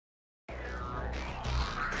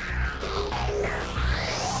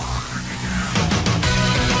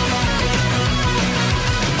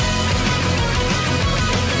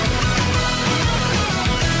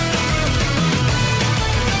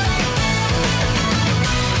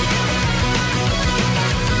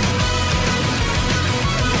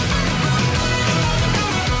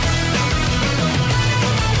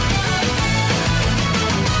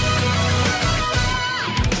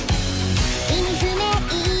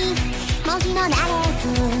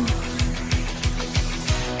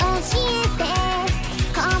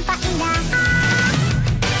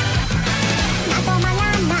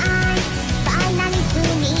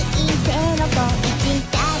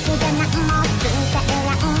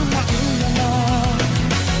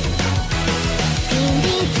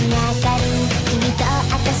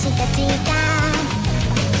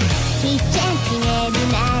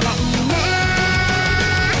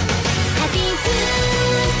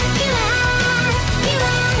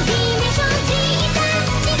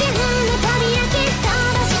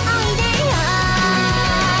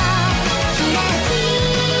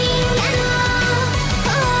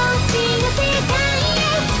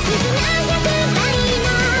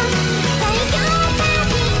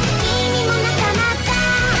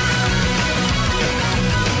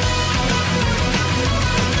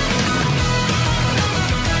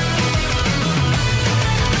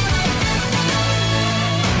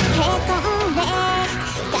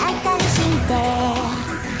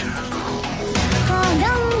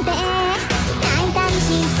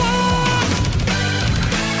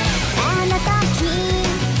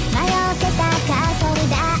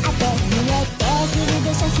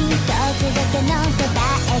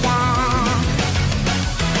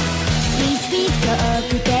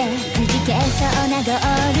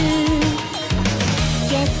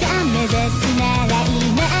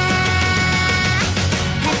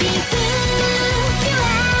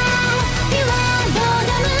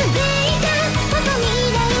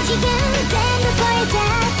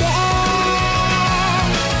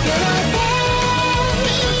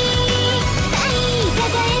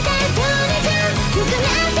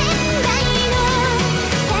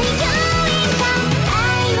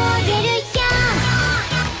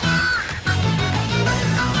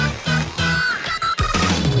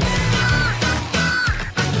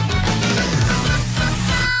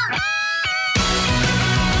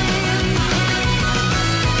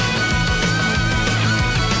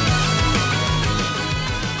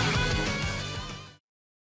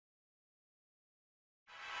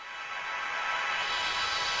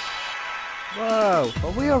Whoa,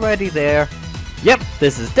 are we already there? Yep,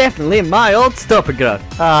 this is definitely my old stomping ground.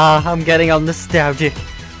 Ah, I'm getting all nostalgic.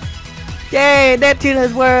 Yay,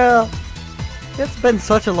 Neptuna's world! It's been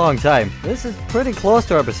such a long time. This is pretty close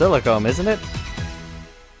to our Basilicom, isn't it?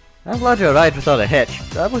 I'm glad to arrive without a hitch.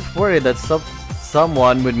 I was worried that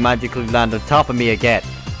someone would magically land on top of me again.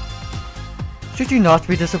 Should you not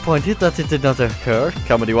be disappointed that it did not occur?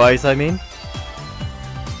 Comedy-wise, I mean.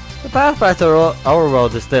 The path back to our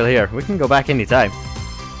world is still here. We can go back anytime.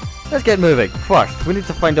 Let's get moving. First, we need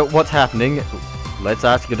to find out what's happening. Let's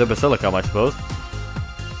ask the Basilicom, I suppose.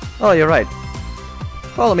 Oh, you're right.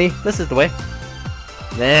 Follow me. This is the way.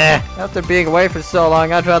 Nah, after being away for so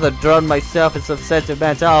long, I'd rather drown myself in some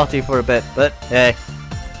sentimentality for a bit. But, hey.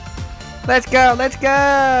 Let's go! Let's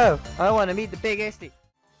go! I want to meet the big Isty.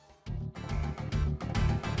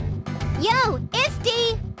 Yo,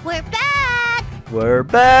 Isty! We're back! We're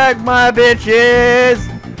back, my bitches!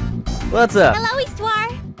 What's up? Hello, Histoire!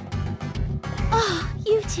 Oh,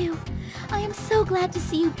 you two. I am so glad to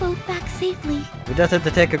see you both back safely. We just had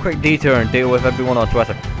to take a quick detour and deal with everyone on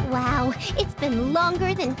Twitter. Wow, it's been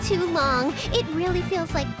longer than too long. It really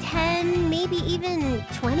feels like 10, maybe even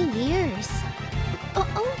 20 years.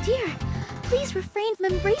 Oh dear. Please refrain from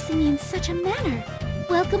embracing me in such a manner.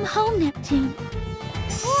 Welcome home, Neptune.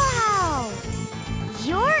 Wow!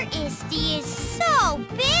 Your Isty is so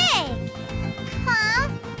big! Huh?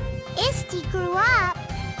 Isty grew up.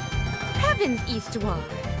 Heavens, Histoire.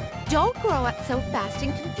 Don't grow up so fast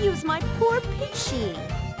and confuse my poor Pishi.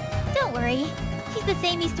 Don't worry. She's the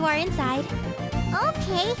same Histoire inside.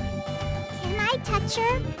 Okay. Can I touch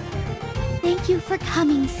her? Thank you for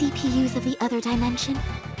coming, CPUs of the other dimension.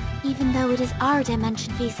 Even though it is our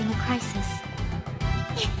dimension facing a crisis.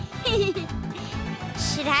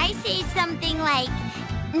 Should I say something like,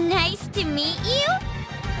 nice to meet you?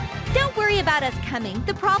 Don't worry about us coming.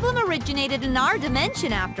 The problem originated in our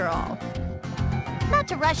dimension after all. Not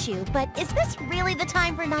to rush you, but is this really the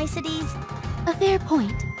time for niceties? A fair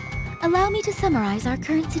point. Allow me to summarize our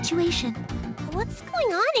current situation. What's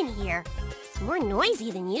going on in here? It's more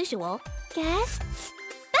noisy than usual. Guests?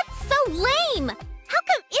 That's so lame! How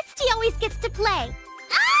come Isty always gets to play?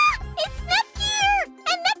 Ah! It's Nepgear!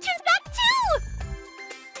 And Neptune's back too!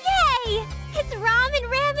 Yay! It's Ram and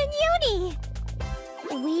Ram and Uni!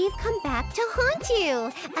 We've come back to haunt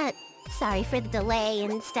you. Sorry for the delay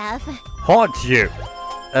and stuff. Haunt you?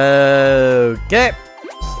 Okay.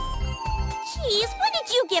 Jeez, when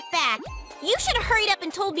did you get back? You should have hurried up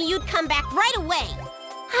and told me you'd come back right away.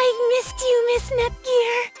 I missed you, Miss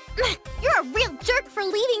Nepgear. You're a real jerk for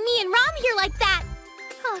leaving me and Ram of here like that!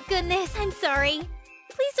 Oh goodness, I'm sorry.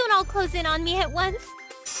 Please don't all close in on me at once.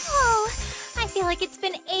 Oh, I feel like it's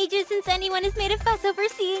been ages since anyone has made a fuss over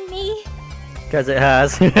seeing me. Because it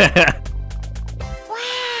has.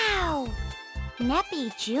 Wow!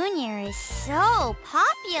 Neppy Jr. is so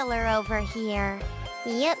popular over here.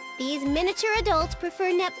 Yep, these miniature adults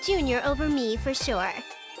prefer Nep Jr. over me for sure.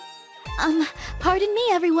 Pardon me,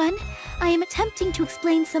 everyone. I am attempting to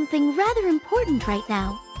explain something rather important right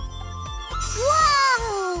now.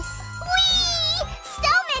 Whoa! Whee!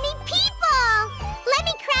 So many people! Let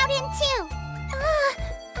me crowd in too.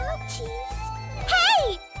 Ouchies.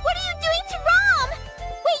 Hey! What are you doing to Rom?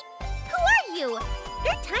 Wait, who are you?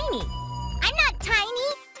 You're tiny. I'm not tiny.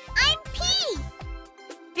 I'm P.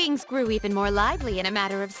 Things grew even more lively in a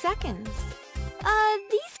matter of seconds.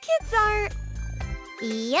 These kids are...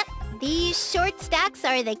 Yep, these short stacks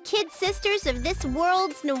are the kid sisters of this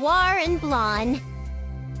world's Noir and Blonde.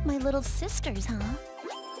 My little sisters, huh?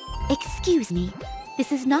 Excuse me.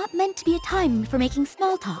 This is not meant to be a time for making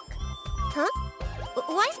small talk. Huh?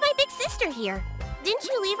 Why's my big sister here? Didn't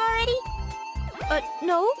you leave already?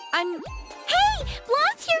 No, I'm... Hey!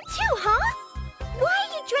 Blonde's here too, huh? Why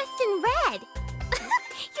are you dressed in red?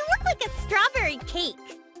 You look like a strawberry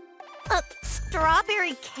cake. A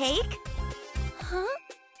strawberry cake? Huh?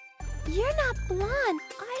 You're not blonde,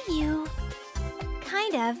 are you?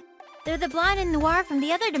 Kind of. They're the blonde and noir from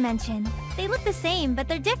the other dimension. They look the same, but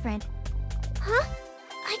they're different. Huh?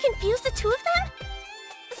 I confused the two of them?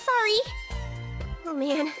 Sorry. Oh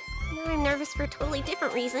man, now I'm nervous for a totally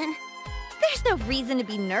different reason. There's no reason to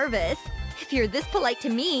be nervous. If you're this polite to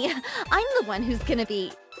me, I'm the one who's gonna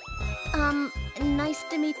be... Nice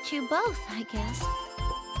to meet you both, I guess.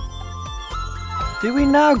 Do we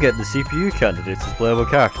now get the CPU candidates as playable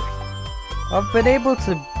characters? I've been able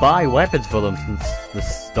to buy weapons for them since the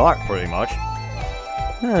start, pretty much.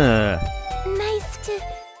 Huh. Nice to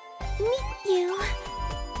meet you.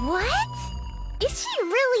 What? Is she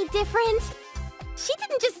really different? She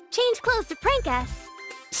didn't just change clothes to prank us.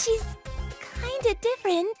 She's kinda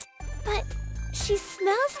different, but she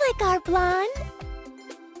smells like our blonde.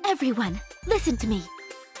 Everyone, listen to me.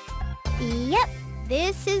 Yep,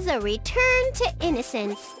 this is a return to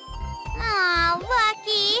innocence. Aw,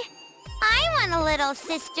 Lucky. I want a little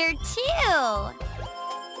sister too.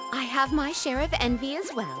 I have my share of envy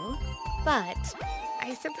as well, but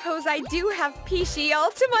I suppose I do have Peachy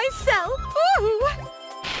all to myself. Ooh!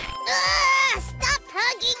 Stop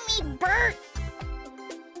hugging me, Bert!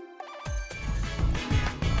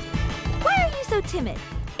 Why are you so timid?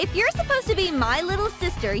 If you're supposed to be my little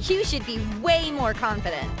sister, you should be way more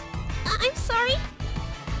confident. I'm sorry.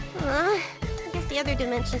 I guess the other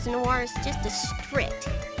dimensions noir is just as strict.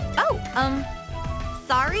 Oh,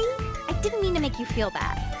 sorry? I didn't mean to make you feel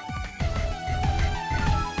bad.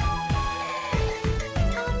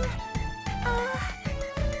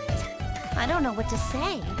 I don't know what to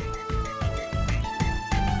say.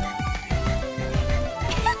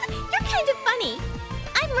 You're kind of funny.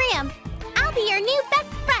 I'm Ram. I'll be your new best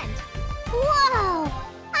friend. Whoa!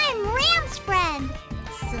 I'm Ram's friend.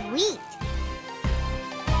 Sweet.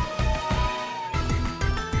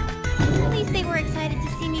 At least they were excited to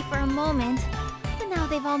see me for a moment. But now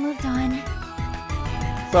they've all moved on.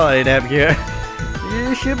 Sorry, Nepgear.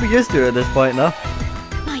 You should be used to it at this point now.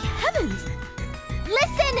 My heavens!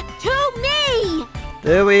 Listen to me!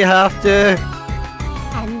 Do we have to?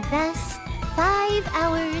 And thus, 5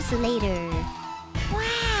 hours later.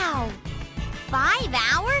 Wow! 5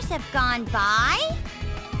 hours have gone by?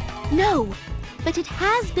 No, but it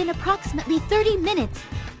has been approximately 30 minutes.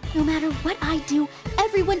 No matter what I do,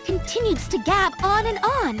 everyone continues to gab on and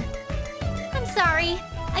on. I'm sorry.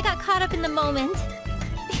 I got caught up in the moment.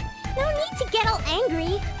 No need to get all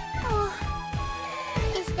angry. Oh.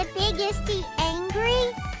 Is the biggest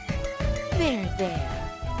angry? There.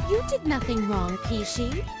 You did nothing wrong,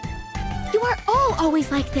 Peachy. You are all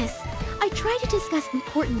always like this. I try to discuss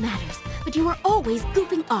important matters, but you are always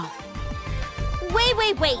goofing off. Wait.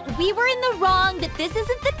 We were in the wrong, but this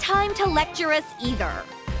isn't the time to lecture us either.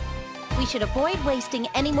 We should avoid wasting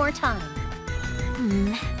any more time.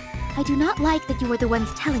 I do not like that you are the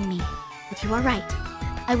ones telling me, but you are right.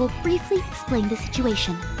 I will briefly explain the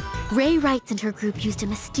situation. Ray Wrights and her group used a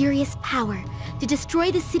mysterious power to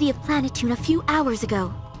destroy the city of Planetoon a few hours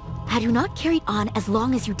ago. Had you not carried on as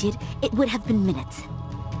long as you did, it would have been minutes.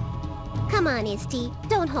 Come on, Isti.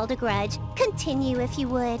 Don't hold a grudge. Continue if you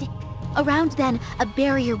would. Around then, a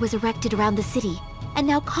barrier was erected around the city, and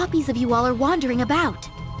now copies of you all are wandering about.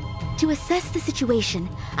 To assess the situation,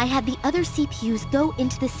 I had the other CPUs go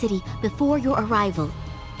into the city before your arrival.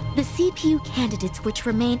 The CPU candidates were to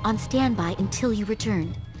remain on standby until you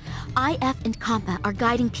returned. IF and Compa are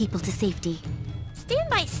guiding people to safety.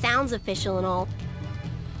 Standby sounds official and all.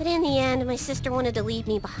 But in the end, my sister wanted to leave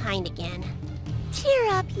me behind again. Cheer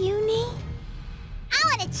up, Uni. I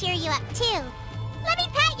want to cheer you up too. Let me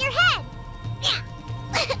pat your head. Yeah.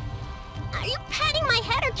 Are you patting my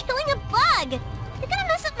head or killing a bug? You're gonna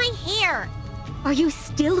mess up my hair. Are you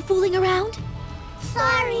still fooling around?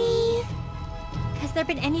 Sorry. Has there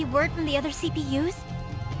been any word from the other CPUs?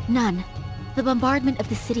 None. The bombardment of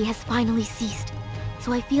the city has finally ceased,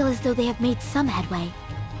 so I feel as though they have made some headway.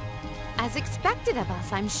 As expected of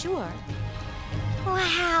us, I'm sure.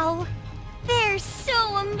 Wow. They're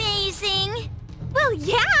so amazing. Well,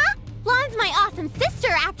 yeah. Blonde's my awesome sister,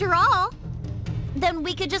 after all. Then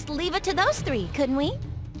we could just leave it to those three, couldn't we?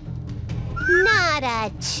 Not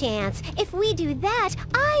a chance. If we do that,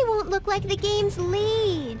 I won't look like the game's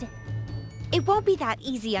lead. It won't be that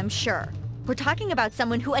easy, I'm sure. We're talking about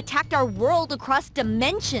someone who attacked our world across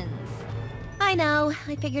dimensions. I know.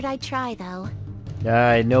 I figured I'd try, though.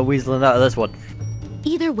 I no weaseling out of this one.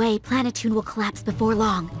 Either way, Planetoon will collapse before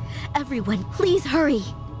long. Everyone, please hurry!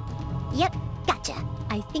 Yep, gotcha.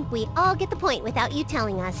 I think we all get the point without you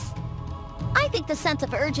telling us. I think the sense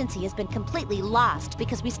of urgency has been completely lost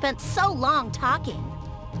because we spent so long talking.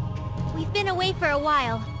 We've been away for a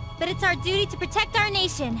while, but it's our duty to protect our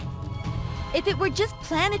nation. If it were just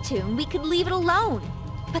Planetoon, we could leave it alone.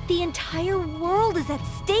 But the entire world is at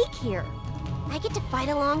stake here. I get to fight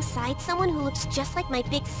alongside someone who looks just like my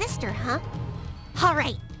big sister, huh?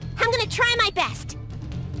 Alright, I'm gonna try my best.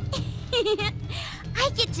 I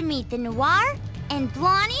get to meet the Noir, and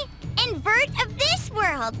Blondie, and Vert of this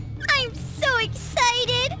world. I'm so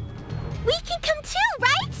excited. We can come too,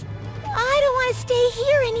 right? I don't want to stay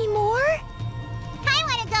here anymore. I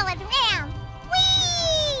want to go with Ram.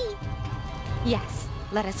 Whee! Yes,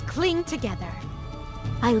 let us cling together.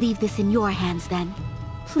 I leave this in your hands then.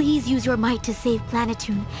 Please use your might to save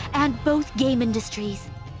Planetoon and both game industries.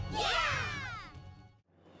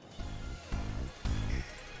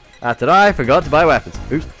 After I forgot to buy weapons.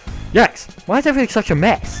 Oops. Yikes! Why is everything such a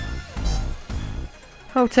mess?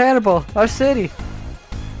 How terrible! Our city!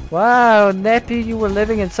 Wow, Neppy, you were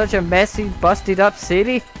living in such a messy, busted up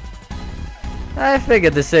city? I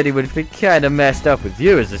figured the city would be kinda messed up with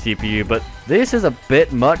you as a CPU, but this is a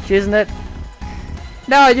bit much, isn't it?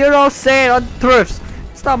 No, you're all saying untruths!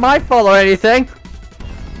 It's not my fault or anything!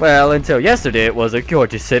 Well, until yesterday it was a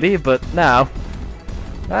gorgeous city, but now...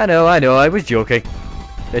 I know, I was joking.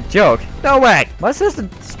 A joke? No way! My sister,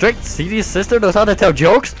 strict, serious sister knows how to tell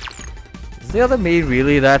jokes? Is the other me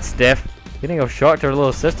really that stiff? Getting a shock to her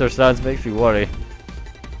little sister sounds makes me worry.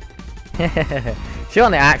 She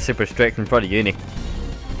only acts super strict in front of uni.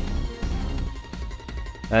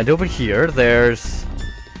 And over here, there's...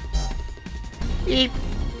 Eep!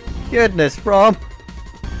 Goodness, Rom!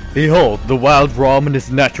 Behold, the wild Rom in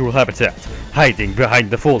his natural habitat, hiding behind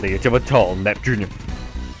the foliage of a tall Neptunian.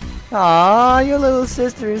 Aww, your little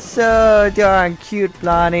sister is so darn cute,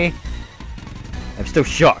 Blondie. I'm still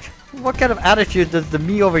shocked. What kind of attitude does the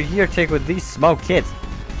me over here take with these small kids?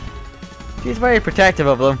 She's very protective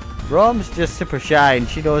of them. Rom's just super shy and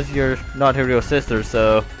she knows you're not her real sister,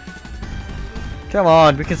 so... Come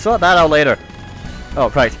on, we can sort that out later. Oh,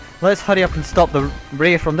 right. Let's hurry up and stop the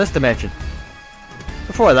ray from this dimension.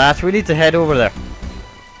 Before that, we need to head over there.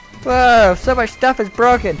 Whoa, so much stuff is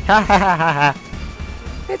broken. Ha ha ha ha ha.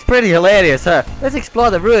 It's pretty hilarious, huh? Let's explore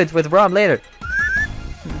the ruins with Rom later.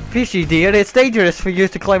 Fishy dear, it's dangerous for you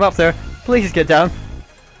to climb up there. Please get down.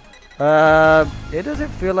 It doesn't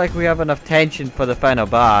feel like we have enough tension for the final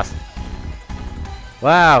boss.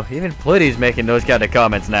 Wow, even Pluty's making those kind of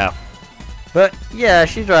comments now. But yeah,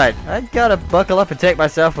 she's right. I gotta buckle up and take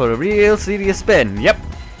myself for a real serious spin. Yep.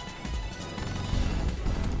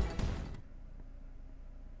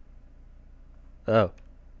 Oh.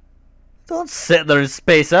 Don't sit there and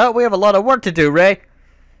space out. We have a lot of work to do, Ray.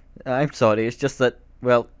 I'm sorry, it's just that,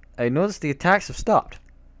 well, I noticed the attacks have stopped.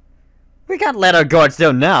 We can't let our guards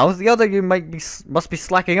down now. The other you must be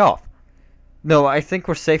slacking off. No, I think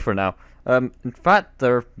we're safer now. In fact,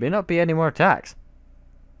 there may not be any more attacks.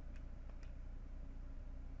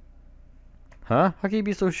 Huh? How can you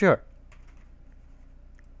be so sure?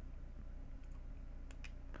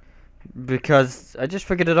 Because I just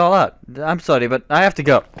figured it all out. I'm sorry, but I have to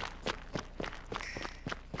go.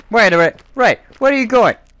 Wait a minute. Right, where are you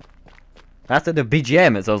going? After the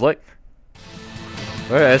BGM, it sounds like.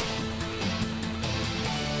 There it is.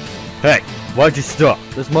 Hey, why'd you stop?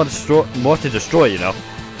 There's more to destroy, you know.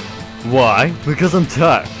 Why? Because I'm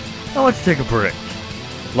tired. I want to take a break.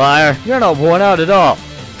 Liar, you're not worn out at all.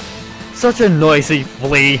 Such a noisy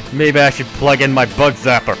flea. Maybe I should plug in my bug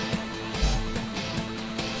zapper.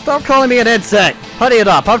 Stop calling me an insect! Hurry it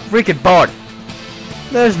up, I'm freaking bored!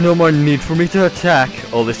 There's no more need for me to attack.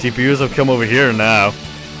 All the CPUs have come over here now.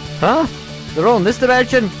 Huh? They're all in this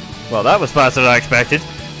dimension? Well, that was faster than I expected.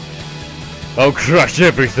 I'll crush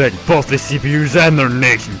everything, both the CPUs and their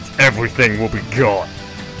nations. Everything will be gone.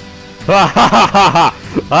 Ha ha ha ha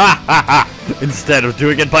ha ha ha! Instead of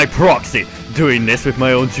doing it by proxy, doing this with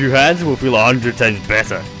my own two hands will feel 100 times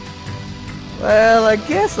better. Well, I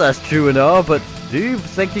guess that's true and all, but do you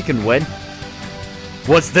think you can win?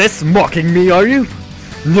 What's this? Mocking me, are you?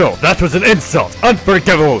 No, that was an insult.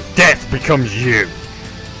 Unforgivable. Death becomes you.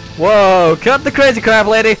 Whoa, cut the crazy crap,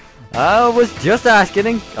 lady. I was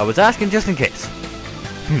asking just in case.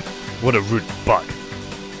 What a rude bug.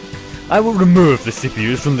 I will remove the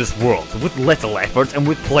CPUs from this world with little effort and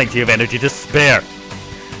with plenty of energy to spare.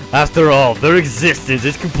 After all, their existence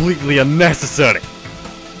is completely unnecessary.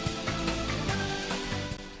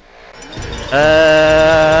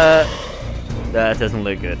 That doesn't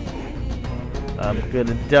look good. I'm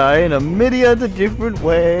gonna die in a myriad of different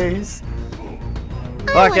ways.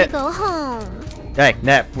 I wanna go home. Hey,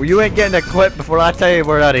 Nep, you ain't getting a clip before I tell you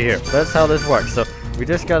we're out of here. That's how this works. So we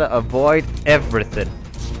just gotta avoid everything.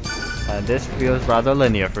 And this feels rather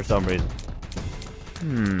linear for some reason.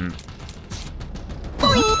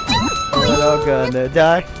 We're all gonna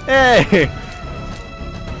die. Hey!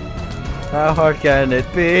 How hard can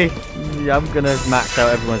it be? I'm gonna max out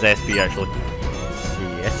everyone's SP actually.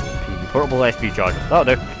 SP, portable SP charger. That'll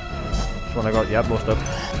do. This one I got, yep, most of.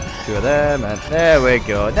 Two of them, and there we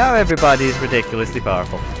go. Now everybody's ridiculously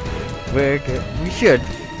powerful. We're good. We should.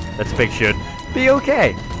 That's a big should. Be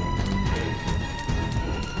okay.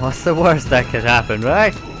 What's the worst that could happen,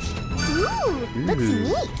 right? Ooh, looks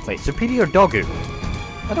neat. Wait, superior doggo.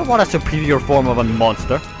 I don't want a superior form of a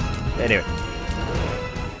monster. Anyway.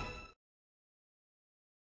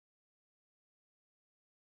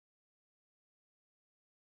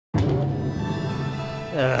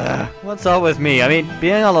 What's up with me? I mean,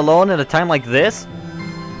 being all alone at a time like this?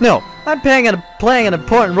 No, I'm playing an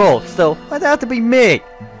important role, so why'd that have to be me?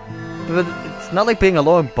 But it's not like being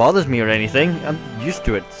alone bothers me or anything. I'm used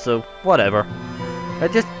to it, so whatever. I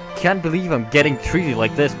just can't believe I'm getting treated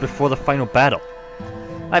like this before the final battle.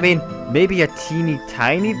 I mean, maybe a teeny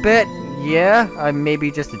tiny bit? Yeah, I'm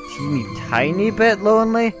maybe just a teeny tiny bit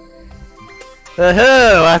lonely.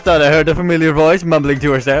 Oh, I thought I heard a familiar voice mumbling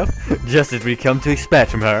to herself, just as we come to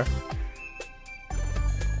expect from her.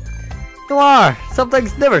 Noir! Some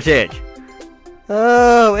things never change.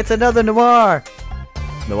 Oh, it's another Noir.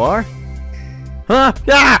 Noir? Huh?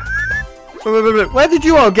 Ah! Wait, when did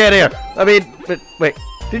you all get here? I mean, wait,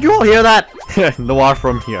 did you all hear that? Noir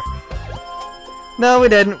from here. No, we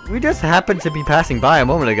didn't. We just happened to be passing by a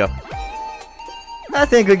moment ago. I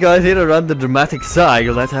think we got here around the dramatic sigh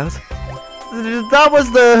you let out. That was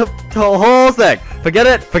the whole thing. Forget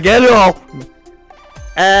it. Forget it all.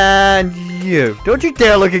 And you. Don't you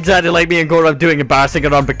dare look exactly like me and go around doing embarrassing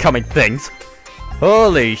and unbecoming things.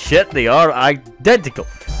 Holy shit, they are identical.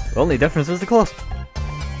 The only difference is the clothes.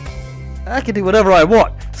 I can do whatever I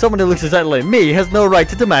want. Someone who looks exactly like me has no right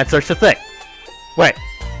to demand such a thing. Wait,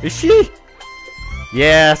 is she?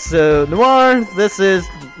 Yeah, so Noir, this is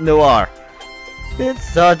Noir.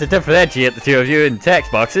 It's hard to differentiate the two of you in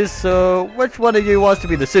text boxes, so which one of you wants to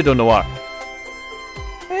be the pseudo-Noir?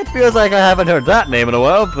 It feels like I haven't heard that name in a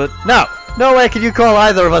while, but no way can you call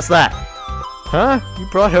either of us that. Huh? You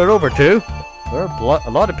brought her over too? There are a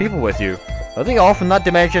lot of people with you. Are they all from that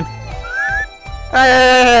dimension?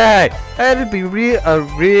 Hey! It'd be a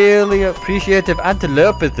really appreciative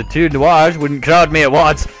antelope if the two Noirs wouldn't crowd me at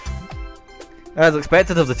once. As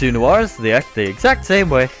expected of the two Noirs, they act the exact same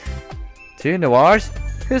way. Two Noirs?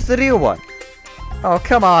 Who's the real one? Oh,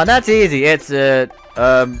 come on, that's easy. It's, tell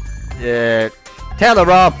her,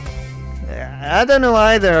 Rob. I don't know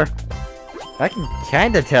either. I can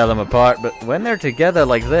kinda tell them apart, but when they're together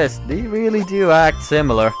like this, they really do act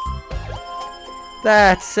similar.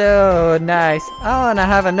 That's so nice. I wanna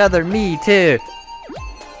have another me, too.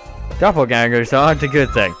 Doppelgangers aren't a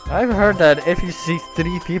good thing. I've heard that if you see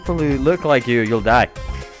 3 people who look like you, you'll die.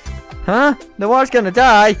 Huh? Noir's gonna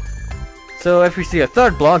die? So if we see a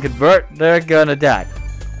third blonde convert, they're gonna die.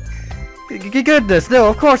 Goodness, no,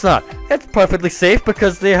 of course not. It's perfectly safe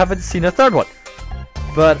because they haven't seen a third one.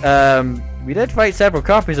 But, we did fight several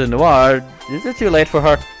copies of Noir. Is it too late for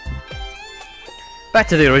her? Back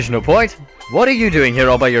to the original point. What are you doing here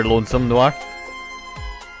all by your lonesome, Noir?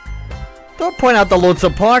 Don't point out the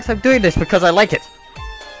lonesome part. I'm doing this because I like it.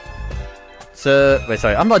 So, wait,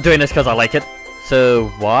 sorry. I'm not doing this because I like it.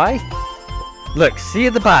 So, why? Look, see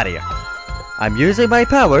the barrier? I'm using my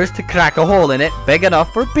powers to crack a hole in it big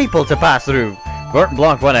enough for people to pass through. Bert and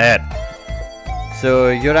Blanc went ahead. So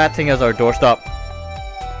you're acting as our doorstop.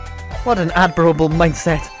 What an admirable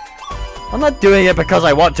mindset. I'm not doing it because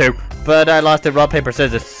I want to, but I lost at rock, paper,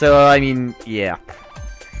 scissors, so I mean, yeah.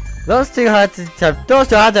 Those two had to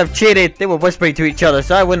have cheated. They were whispering to each other,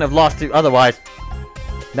 so I wouldn't have lost to otherwise.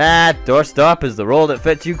 Nah, doorstop is the role that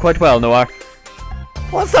fits you quite well, Noir.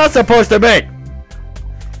 What's that supposed to mean?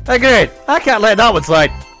 Agreed. I can't let that one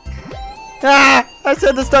slide. Ah! I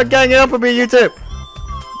said to start ganging up on me, you two.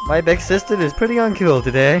 My big sister is pretty uncool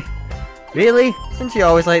today. Really? Isn't she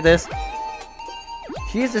always like this?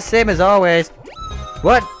 She's the same as always.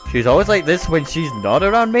 What? She's always like this when she's not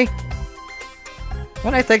around me?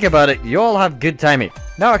 When I think about it, you all have good timing.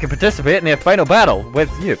 Now I can participate in the final battle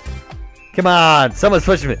with you. Come on, someone's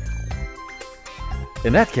pushing me.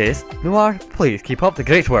 In that case, Noir, please keep up the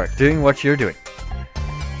great work doing what you're doing.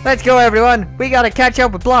 Let's go, everyone. We gotta catch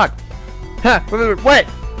up with Blanc. Huh, wait.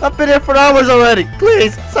 I've been here for hours already.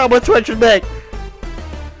 Please, someone switch with me.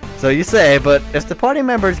 So you say, but if the party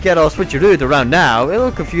members get all switcherooed around now,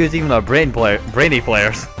 it'll confuse even our brainy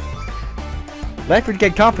players. Life would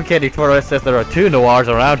get complicated for us if there are two Noirs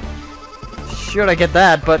around. Sure, I get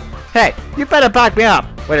that, but hey, you better back me up.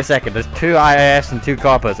 Wait a second, there's two IIFs and two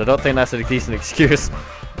Kappas. I don't think that's a decent excuse.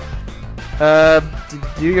 Do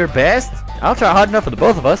your best? I'll try hard enough for the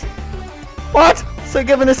both of us. What? So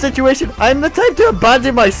given the situation, I'm the type to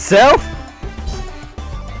abandon myself?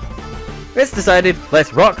 It's decided.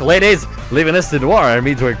 Let's rock, ladies. Leaving us to Noir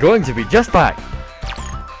means we're going to be just fine.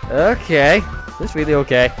 Okay. Is this really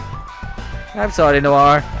okay? I'm sorry,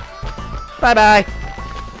 Noir. Bye-bye.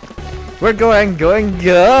 We're going.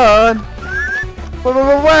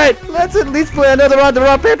 Wait! Let's at least play another round of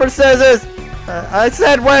rock, paper, scissors! I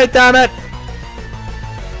said wait, damn it!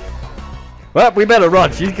 Well, we better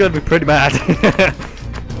run. She's gonna be pretty mad.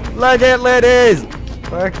 Look it, ladies!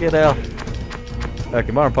 Fucking hell.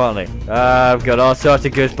 Okay, more importantly, I've got all sorts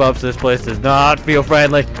of goosebumps. This place does not feel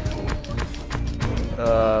friendly.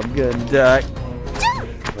 I'm gonna die.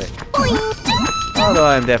 Wait. Oh no,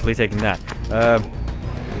 I'm definitely taking that.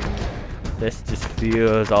 This just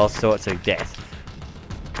feels all sorts of death.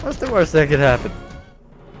 What's the worst that could happen?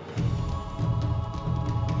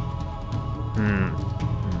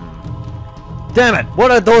 Damn it!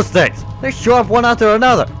 What are those things? They show up one after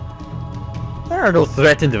another. There are no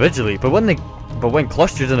threat individually, but when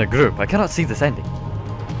clustered in a group, I cannot see this ending.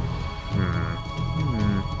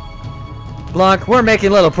 Blanc, we're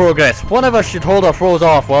making little progress. One of us should hold our foes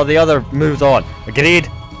off while the other moves on. Agreed?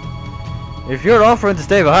 If you're offering to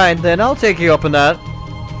stay behind, then I'll take you up on that.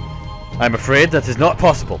 I'm afraid that is not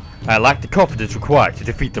possible. I lack the confidence required to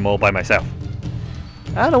defeat them all by myself.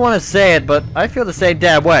 I don't want to say it, but I feel the same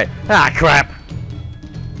damn way. Ah, crap!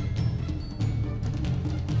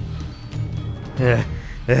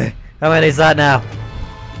 How many is that now?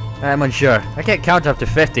 I'm unsure. I can't count up to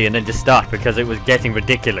 50 and then just stop because it was getting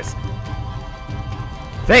ridiculous.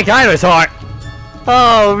 Fake Iris Heart!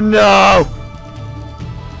 Oh no!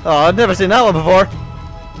 Oh, I've never seen that one before.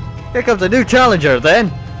 Here comes a new challenger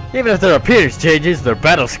then. Even if their appearance changes, their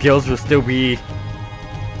battle skills will still be...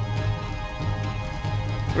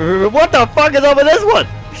 What the fuck is up with this one?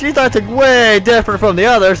 She's acting way different from the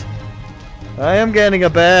others. I am getting a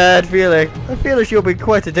bad feeling. I feel like she'll be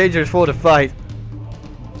quite a dangerous foe to fight.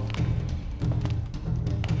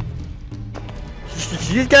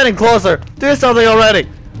 She's getting closer. Do something already.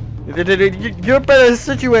 You're better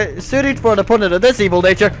suited for an opponent of this evil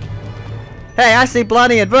nature. Hey, I see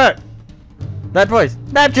Blondie and Vert. That voice.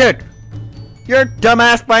 Neptune! Your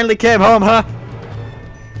dumbass finally came home, huh?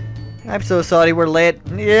 I'm so sorry we're late.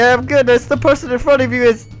 Yeah, goodness, the person in front of you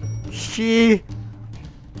is... she...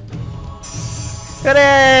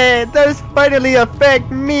 Hooray! There's finally a fake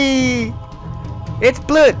me! It's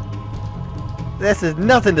Blood! This is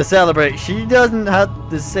nothing to celebrate. She doesn't have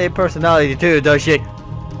the same personality too, does she?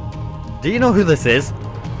 Do you know who this is?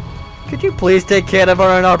 Could you please take care of her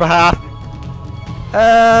on our behalf?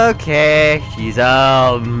 Okay, she's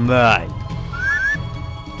all mine.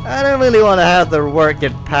 I don't really want to have their work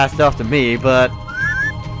get passed off to me, but...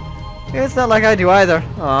 it's not like I do either.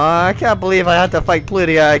 Aw, I can't believe I had to fight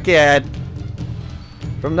Plutia again.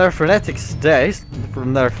 From their frenetic states,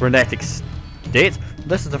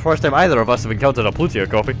 this is the first time either of us have encountered a Plutia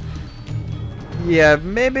copy. Yeah,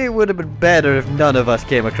 maybe it would have been better if none of us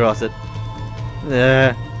came across it.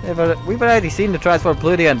 We've already seen the transform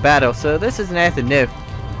Plutia in battle, so this isn't anything new.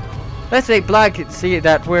 Let's make Blanc see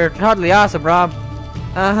that we're totally awesome, Rob.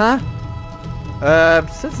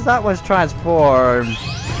 Since that one's transformed...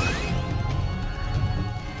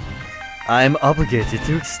 I'm obligated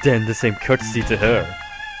to extend the same courtesy to her.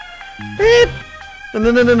 Beep!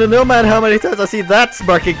 No matter how many times I see that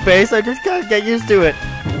smirking face, I just can't get used to it.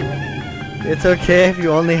 It's okay if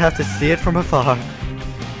you only have to see it from afar.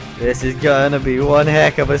 This is gonna be one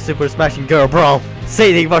heck of a Super Smashing Girl brawl.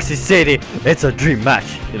 Sadie versus Sadie. It's a dream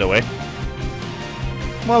match, in a way.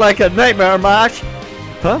 More like a nightmare match.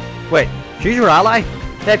 Huh? Wait, she's your ally?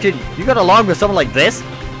 Neptune, you got along with someone like this?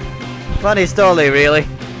 Funny story, really.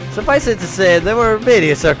 Suffice it to say, there were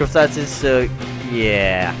many circumstances, so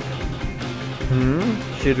yeah.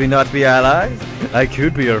 Should we not be allies? I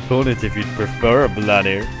could be your opponent if you'd prefer,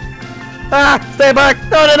 bloody. Ah! Stay back!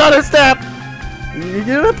 Not another step!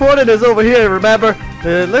 Your opponent is over here, remember?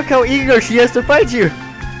 Look how eager she is to fight you!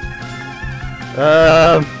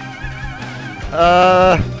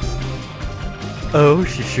 Oh,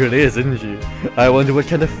 she surely is, isn't she? I wonder what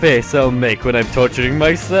kind of face I'll make when I'm torturing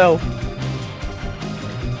myself.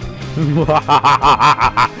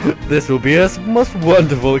 This will be a most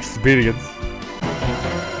wonderful experience.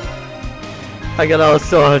 I get all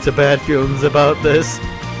sorts of bad feelings about this.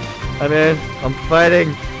 I mean, I'm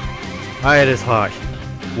fighting Iris Heart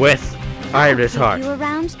with Iris Heart. You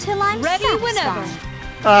around till I'm Ready whenever.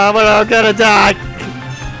 We're all gonna die.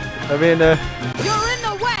 I mean, You're in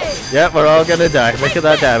the way. yeah, we're all gonna die. Look at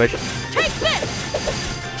that damage. Take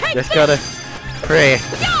this. Take Just gotta pray.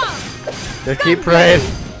 this. Just keep praying.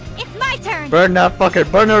 It's my turn. Burn that fucker.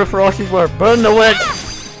 Burn her for all she's worth. Burn the witch.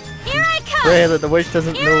 Here I come. Pray that the witch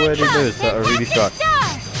doesn't know any moves that are really strong.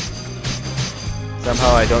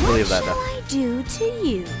 Somehow I don't believe that What though. shall I do to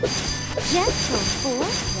you? Gentle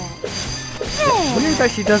force. Weird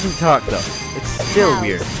that she doesn't talk though. It's still How's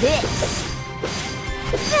weird. this?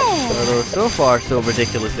 Although so far so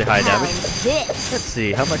ridiculously high damage. How's this? Let's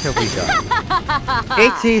see, how much have we got?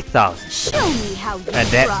 80,000. Show me how you And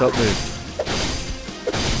that's try. what moves.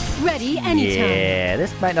 Ready anytime. Yeah,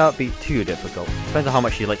 this might not be too difficult. Depends on how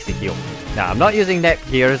much she likes to heal. Now, I'm not using Net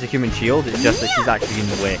Gear as a human shield, it's just that she's actually in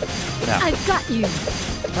the way. Now, I've got you.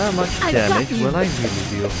 how much I've got damage you. will I really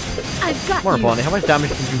deal? I've got More you. importantly, how much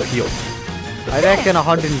damage can you heal? I reckon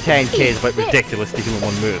 110k is about ridiculous to heal in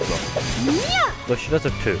one move though. Yeah. Though she does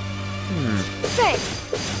have two. Say.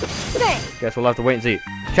 Say. Guess we'll have to wait and see.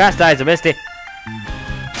 Chastise her, Misty!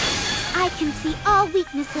 I can see all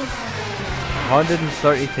weaknesses.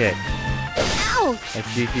 130k. Ouch! And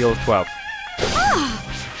she heals 12.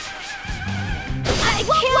 I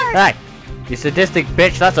can't. Hey! You sadistic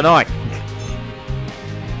bitch, that's annoying!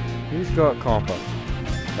 Who's got compo?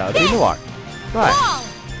 That would be Noir. Right. Fall.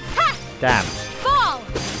 Ha. Damn. Fall.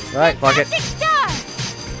 Right, fuck it. Fantastic star.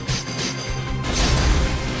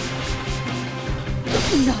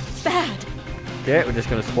 Not bad. Okay, we're just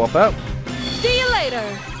gonna swap out. See you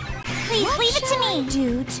later. Please leave it to me.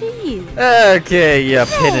 Do to you. Okay, you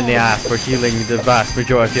pain in the ass for healing the vast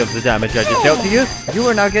majority of the damage I just dealt to you. You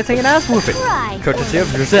are now getting an ass whooping. Right. Courtesy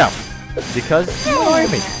of yourself. Because you annoy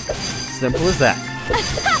me. Simple as that.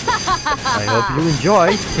 I hope you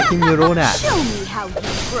enjoy kicking your own ass. Show me how you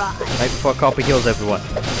try. Right before Compa heals everyone.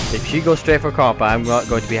 If she goes straight for Compa, I'm not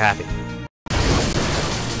going to be happy.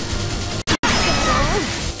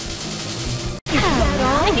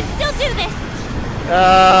 I can still do this.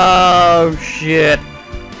 Oh shit!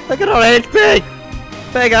 Look at her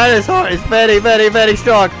HP! Big Iris Heart is very, very, very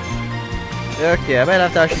strong. Okay, I might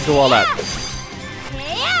have to actually go all out.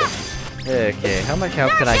 Yeah. Okay, how much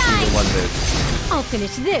health can I see in one move? I'll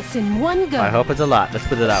finish this in one go. I hope it's a lot. Let's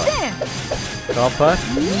put it that way. There. Compa,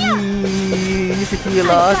 please heal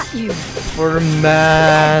I've us got you. for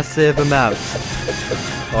massive amounts,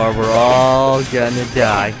 or we're all gonna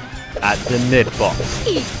die at the mid boss.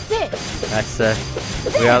 Eat this. That's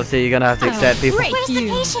reality you're gonna have to accept, people. break Where's the you.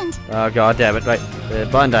 patient? Oh god damn it! Right,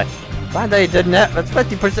 Bandai. Bandai didn't hit. That's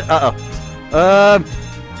 50%. Uh oh.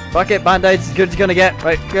 Fuck it. Bandai's as good as gonna get.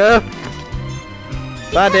 Right, go.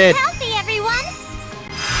 Bandai. Healthy, everyone.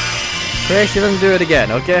 Pray she doesn't do it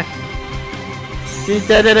again, okay? She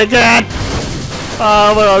did it again!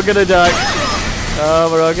 Oh, we're all gonna die. Oh,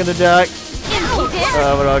 we're all gonna die.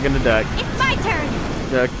 Oh, we're all gonna die. It's my turn.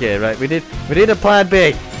 Okay, right. We need a plan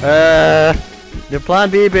B. Your plan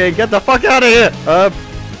B being get the fuck out of here.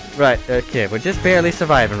 Right. Okay, we're just barely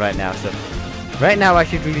surviving right now. So, right now I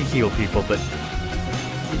should really heal people, but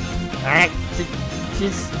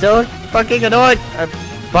she's so fucking annoying.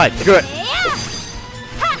 Fine, screw it. Yeah.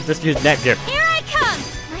 Just use net gear. Here I come.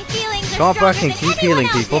 My feelings are Compa stronger can than keep anyone healing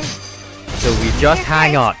people, else's. so we just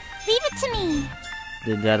hang on. Leave it to me.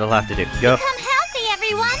 Then that'll have to do. Go. Come healthy,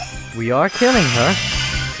 everyone. We are killing her.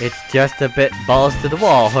 It's just a bit balls to the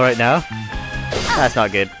wall right now. That's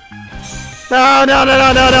not good. No, no, no,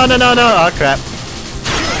 no, no, no, no, no, no. Oh, crap.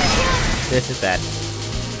 This is bad.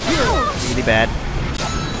 Really bad.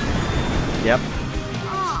 Yep.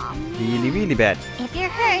 Really, really bad. If you're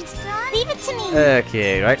hurt, leave it to me.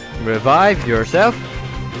 Okay, right. Revive yourself.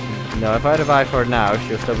 No, if I revive her now,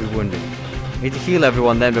 she'll still be wounded. Need to heal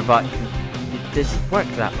everyone, then revive. It doesn't work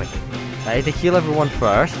that way. I need to heal everyone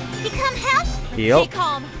first. Become help. Heal. Stay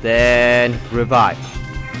calm. Then revive.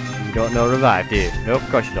 You don't know revive, do you? Nope, of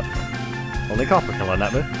course you don't. Only copper can learn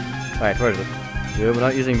that move. Alright, where is it? Yeah, we're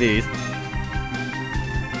not using these.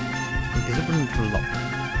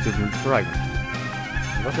 Exuberant fragment.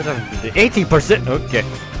 What's the difference? 80%! Okay.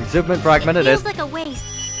 Exuberant fragment it is. Feels like a waste,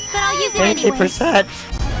 but I'll use it anyway. 80%!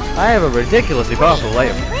 I have a ridiculously powerful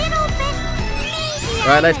item.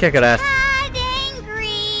 Right, let's kick her ass.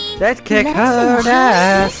 Angry. Let's kick Let's her introduce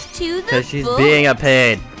ass! this to the Because she's book. being a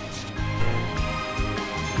pain.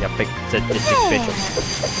 You big sadistic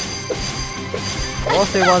bitch. I'll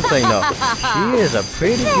say one thing though. She is a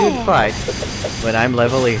pretty good fight when I'm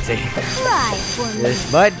level 80. Try for me.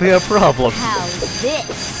 This might be a problem. How's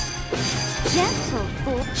this? Gentle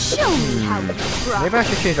fool, show me how you try. Maybe I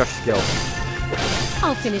should change our skill.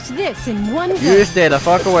 I'll finish this in one go. You stay the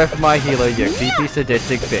fuck away from my healer, you creepy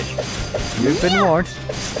sadistic bitch. You've been warned.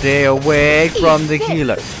 Stay away from the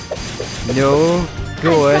healer. No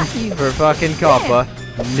going for fucking copper.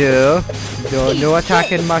 No. No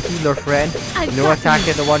attacking my healer friend. No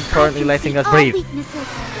attacking the one currently letting us breathe.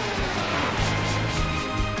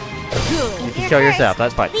 You can kill yourself,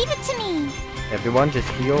 that's fine. Leave it to me. Everyone just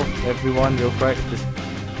heal. Everyone real quick. Just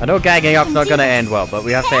I know ganging up's not gonna end well, but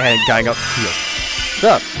we have to gang up heal.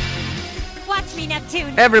 So, Watch me,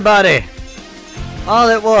 Neptune. everybody! All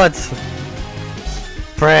at once!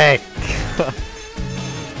 Pray!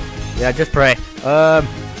 Yeah, just pray.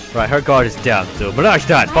 Right, her guard is down, so Mirage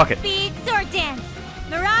dance, fuck it! Speed sword dance.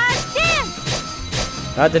 Mirage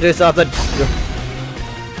dance. I had to do something.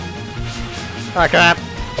 Ah, crap!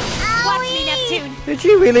 Watch me, Neptune. Did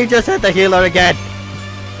she really just hit the healer again?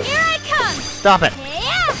 Here I come. Stop it!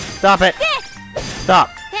 Yeah. Stop it! This. Stop!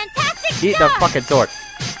 Fantastic Eat the job. fucking sword!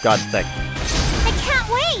 God's sake. I can't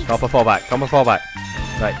wait. Copper fall back, copper fall back.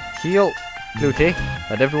 Right, heal Luty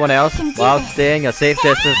and everyone else Can do while this. staying a safe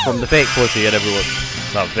distance from the fake pussy and everyone.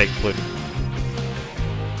 Not fake pussy.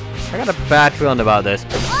 I got a bad feeling about this.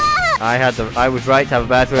 I was right to have a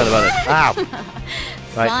bad feeling about this. Ow!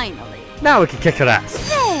 Right, Finally. now we can kick her ass.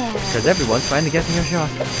 There. Because everyone's finally getting a shot.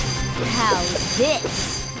 How's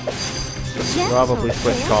this? Gentle Probably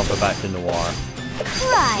switch fool, copper back to Noir.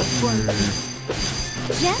 cry for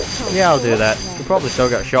me. Gentle Yeah, I'll do fool, that. You probably still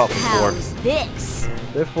got shot before. How's this?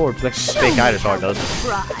 Before fake Show me dinosaur how does. you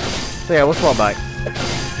try. So yeah, we'll swap back.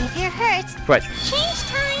 If you're hurt, Switch. change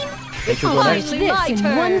time. Think she'll go I'll next? finish this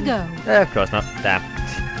in one go. Of course not. Damn.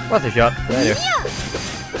 What's a shot? Anyway.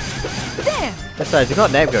 There. Besides, you've got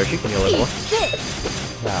Nebgar, she can heal Eat everyone.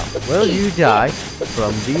 this. Now, will you die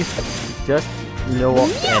from these? Just know what?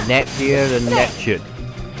 Nepgear and Neptune.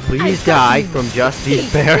 Please die from just these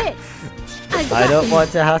Eat pairs. this. I don't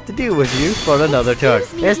want to have to deal with you for another turn.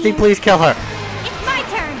 Excuse me, Esty, dear. please kill her. It's my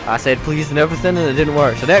turn. I said please and everything and it didn't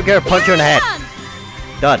work. So Nepgear, punch her in the head.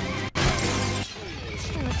 Done.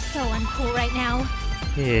 I look so uncool right now.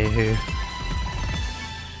 Ew.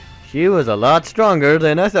 She was a lot stronger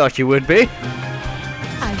than I thought she would be.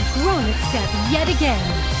 I've grown a step yet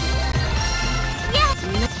again.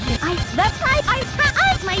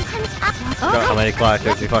 My Got how many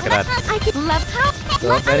characters you fucking had? I could love how.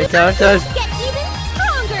 So many characters. Get even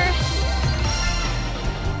stronger.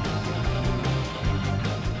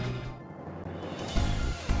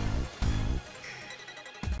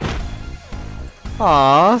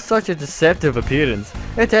 Ah, such a deceptive appearance.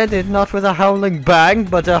 It ended not with a howling bang,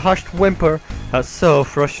 but a hushed whimper. That's so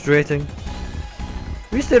frustrating.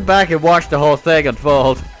 We stood back and watched the whole thing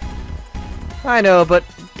unfold. I know, but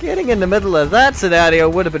getting in the middle of that scenario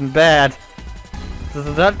would have been bad.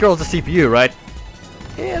 That girl's a CPU, right?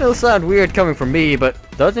 It'll sound weird coming from me, but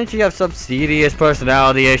doesn't she have some serious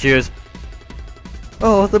personality issues?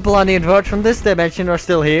 Oh, the Blondie and Vert from this dimension are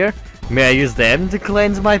still here. May I use them to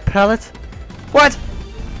cleanse my palate? What?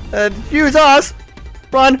 Use us!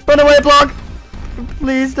 Run! Run away, Blog!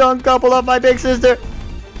 Please don't gobble up my big sister!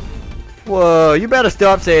 Whoa, you better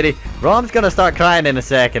stop, Sadie. Rom's gonna start crying in a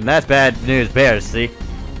second. That's bad news bears, see?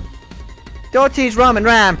 Don't tease Rom and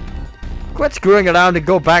Ram! Quit screwing around and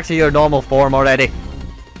go back to your normal form already.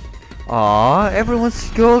 Aw, everyone's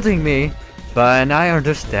scolding me. Fine, I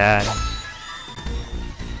understand.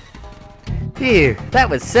 Phew, that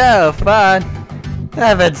was so fun.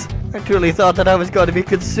 Heavens, I truly thought that I was going to be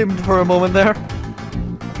consumed for a moment there.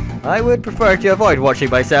 I would prefer to avoid watching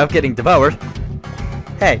myself getting devoured.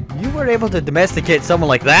 Hey, you were able to domesticate someone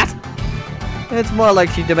like that? It's more like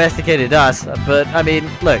she domesticated us, but I mean,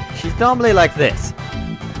 look, she's normally like this.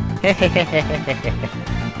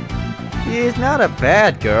 She's not a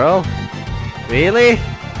bad girl. Really?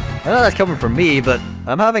 I know that's coming from me, but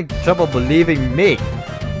I'm having trouble believing me.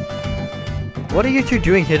 What are you two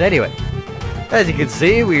doing here anyway? As you can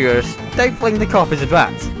see, we are stifling the copies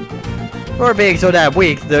advance. For being so damn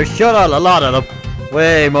weak, there's sure a lot of them.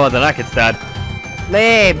 Way more than I can stand.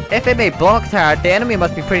 Lame. If it made blocks hard, the enemy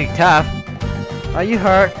must be pretty tough. Are you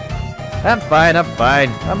hurt? I'm fine, I'm fine.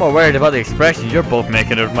 I'm more worried about the expressions you're both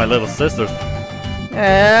making of my little sisters.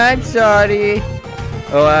 I'm sorry.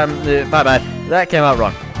 Oh, my bad. That came out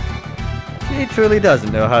wrong. She truly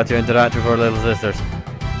doesn't know how to interact with her little sisters.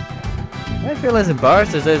 I feel as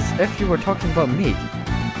embarrassed as if you were talking about me.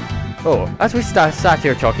 Oh, as we sat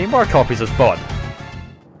here talking, more copies have spawned.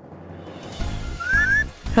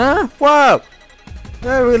 Huh? Whoa!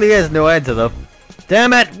 There really is no end to them.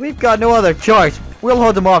 Damn it! We've got no other choice. We'll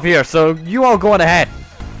hold them off here, so you all go on ahead.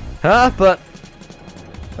 Huh? But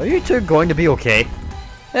are you two going to be okay?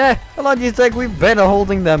 How long do you think we've been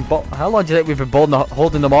holding them? How long do you think we've been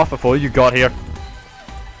holding them off before you got here?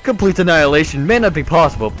 Complete annihilation may not be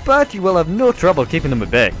possible, but you will have no trouble keeping them at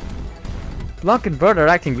bay. Blanc and Bert are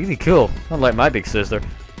acting really cool, unlike my big sister.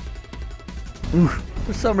 Ooh,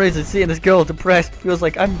 for some reason seeing this girl depressed feels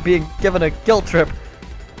like I'm being given a guilt trip.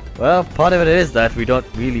 Well, part of it is that we don't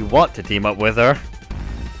really want to team up with her.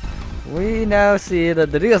 We now see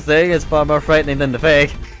that the real thing is far more frightening than the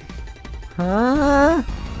fake. Huh?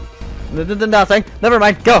 Nothing. Never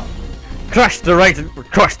mind. Go. Crush the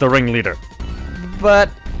ringleader.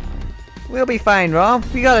 But we'll be fine, Rom.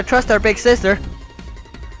 We gotta trust our big sister.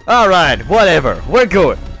 Alright, whatever. We're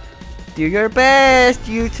going. Do your best,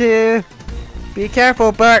 you two. Be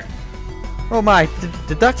careful, Bert. Oh my,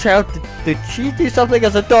 did that child, did she do something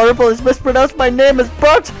as adorable as mispronounce my name as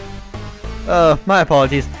Bert? Oh, my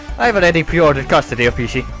apologies. I've already pre-ordered custody of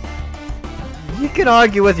Peachy. You can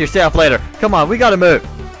argue with yourself later. Come on, we gotta move.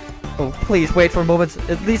 Oh, please wait for a moment.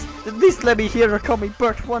 At least let me hear her call me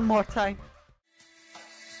Bert one more time.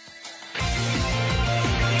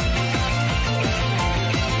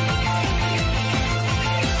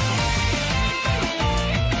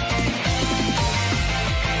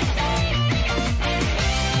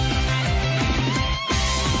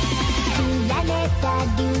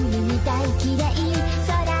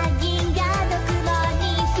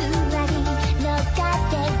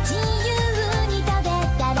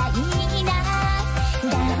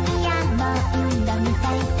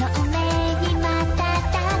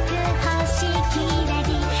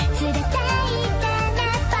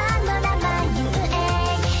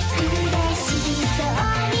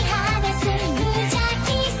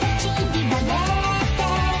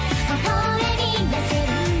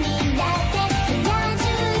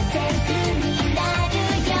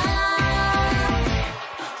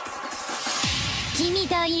君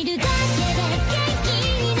といるだけで